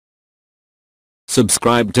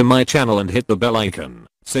Subscribe to my channel and hit the bell icon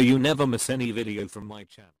so you never miss any video from my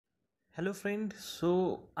channel. Hello friend.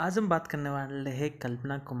 आज हम बात करने वाले हैं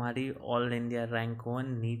Kalpana Kumari all India rank 1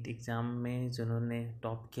 NEET exam में जिन्होंने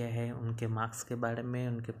top किया है, उनके मार्क्स के बारे में,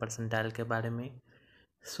 उनके परसेंटाइल के बारे में।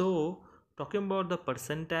 Talking about the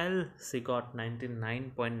percentile, she got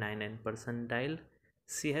 99.99 percentile.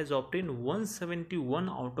 She has obtain 171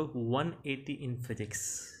 out of 180 in physics.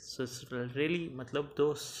 So really मतलब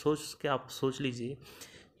तो सोच के आप सोच लीजिए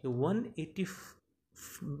कि 180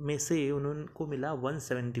 में से उनको मिला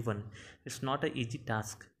 171। It's not a easy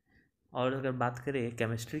task. और अगर बात करें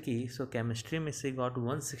केमिस्ट्री की, सो केमिस्ट्री में से got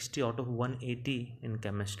 160 out of 180 in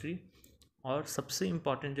chemistry. और सबसे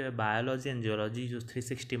इम्पॉर्टेंट जो है बायोलॉजी एंड जियोलॉजी, जो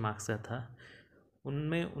 360 मार्क्स का था,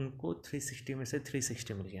 उनमें उनको 360 में से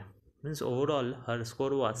 360 मिल गया। मीन्स ओवरऑल हर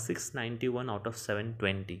स्कोर हुआ 691 आउट ऑफ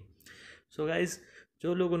 720। सो गाइज,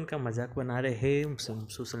 जो लोग उनका मजाक बना रहे हैं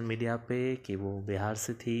सोशल मीडिया पे कि वो बिहार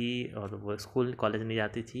से थी और वो स्कूल कॉलेज नहीं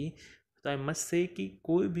जाती थी, तो आई मस्ट से कि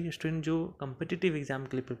कोई भी स्टूडेंट जो कम्पिटिटिव एग्ज़ाम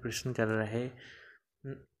के लिए प्रिपरेशन कर रहा है,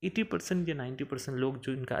 80% या 90% लोग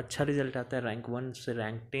जो इनका अच्छा रिजल्ट आता है रैंक 1 से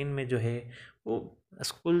रैंक 10 में, जो है वो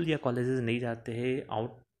स्कूल या कॉलेजेस नहीं जाते हैं,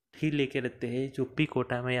 आउट ही लेके रहते हैं जो पी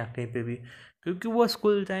कोटा में या कहीं पे भी, क्योंकि वो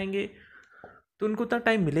स्कूल जाएंगे तो उनको उतना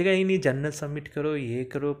टाइम मिलेगा ही नहीं। जर्नल सबमिट करो, ये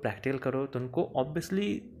करो, प्रैक्टिकल करो, तो उनको ऑब्वियसली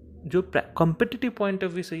जो कॉम्पिटिटिव पॉइंट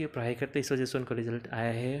ऑफ व्यू से ये पढ़ाई करते हैं, इस वजह से उनका रिजल्ट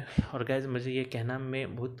आया है। और गाइज, मुझे ये कहना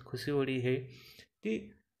में बहुत खुशी हो रही है कि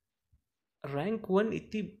रैंक 1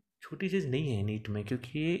 इतनी छोटी चीज़ नहीं है नीट में,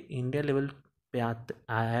 क्योंकि ये इंडिया लेवल पे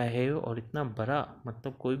आया है और इतना बड़ा,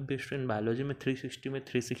 मतलब कोई भी स्टूडेंट बायोलॉजी में 360 में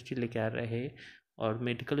 360 लेके आ रहे हैं, और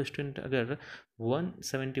मेडिकल स्टूडेंट अगर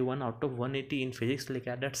 171 आउट ऑफ 180 इन फिजिक्स लेके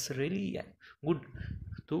आ, दैट्स रियली गुड।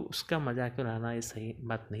 तो उसका मजाक उड़ाना ये सही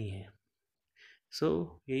बात नहीं है।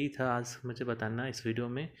 यही था आज मुझे बताना इस वीडियो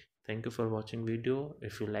में। Thank you for watching video.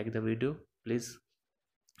 If you like the video, please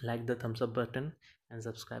like the thumbs up button and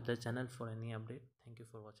subscribe the channel for any update. Thank you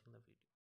for watching the video.